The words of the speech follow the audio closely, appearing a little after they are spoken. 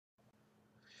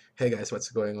Hey guys, what's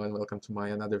going on? Welcome to my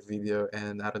another video.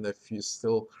 And I don't know if you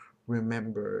still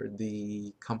remember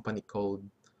the company called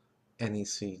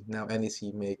NEC. Now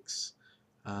NEC makes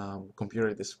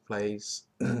computer displays,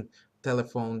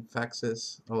 telephone,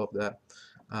 faxes, all of that.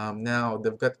 Now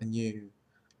they've got a new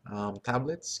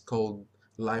tablets called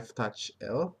LifeTouch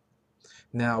L.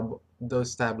 Now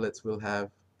those tablets will have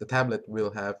the tablet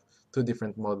will have two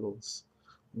different models.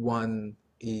 One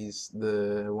is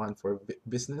the one for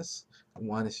business, and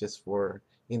one is just for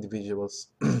individuals.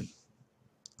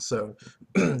 So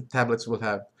tablets will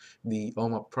have the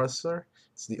OMAP processor.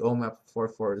 It's the OMAP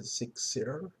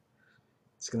 4460.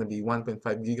 It's going to be 1.5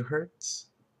 gigahertz.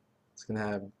 It's going to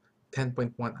have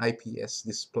 10.1 IPS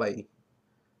display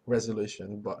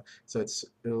resolution, but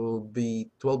it'll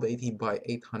be 1280 by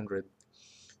 800.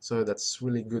 So that's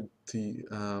really good to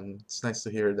it's nice to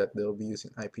hear that they'll be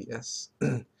using IPS.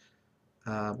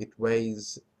 It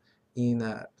weighs in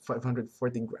at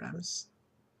 540 grams,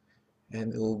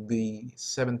 and it will be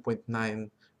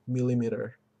 7.9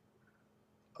 millimeter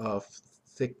of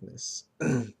thickness.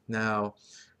 Now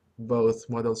both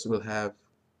models will have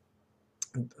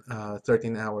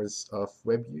 13 hours of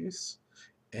web use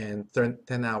and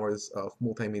 10 hours of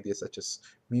multimedia such as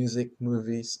music,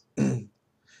 movies.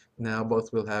 Now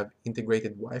both will have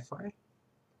integrated Wi-Fi,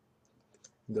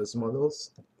 those models.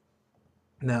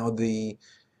 Now the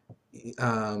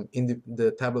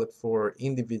tablet for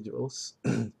individuals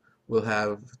will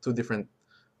have two different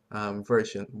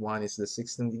version. One is the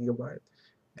 16 gigabyte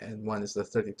and one is the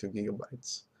 32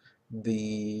 gigabytes.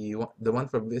 The one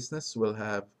for business will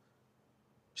have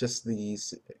just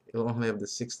it'll only have the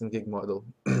 16 gig model.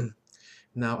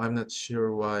 Now I'm not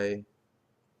sure why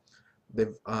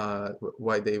they've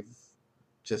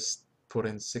just put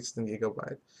in 16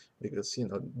 gigabyte, because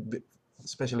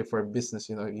especially for a business,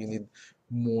 you need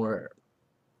more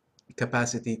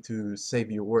capacity to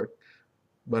save your work.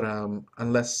 But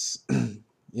unless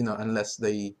unless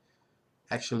they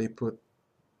actually put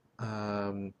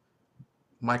um,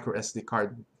 micro SD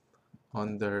card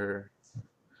on their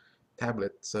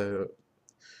tablet, so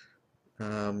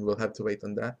we'll have to wait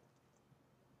on that.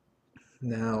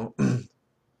 Now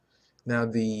now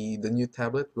the new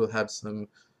tablet will have some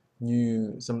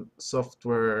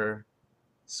software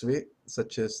suite,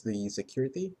 such as the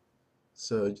security,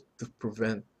 so to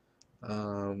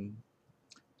um,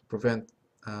 prevent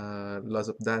loss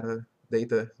of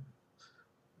data,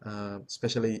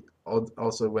 especially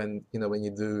also when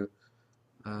you do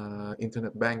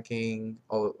internet banking,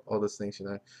 all those things,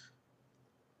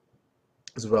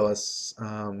 as well as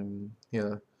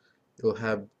you'll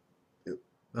have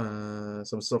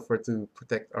some software to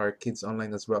protect our kids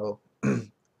online as well.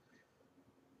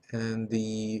 And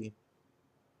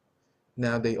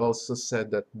now they also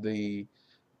said that the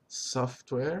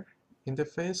software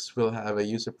interface will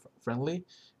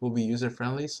be user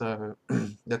friendly, so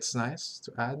that's nice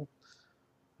to add.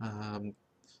 um,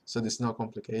 so there's no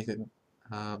complicated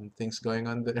things going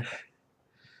on there.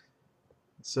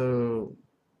 So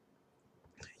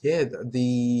yeah,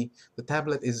 the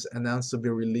tablet is announced to be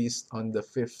released on the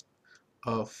 5th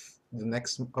of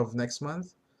next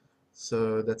month,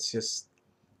 so that's just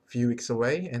a few weeks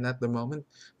away, and at the moment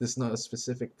there's not a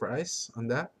specific price on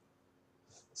that,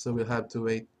 so we'll have to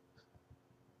wait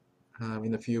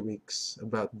in a few weeks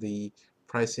about the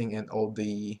pricing and all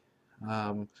the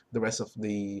rest of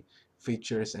the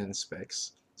features and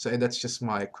specs. So that's just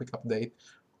my quick update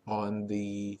on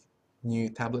the new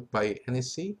tablet by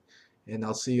NEC, and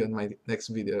I'll see you on my next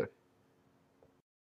video.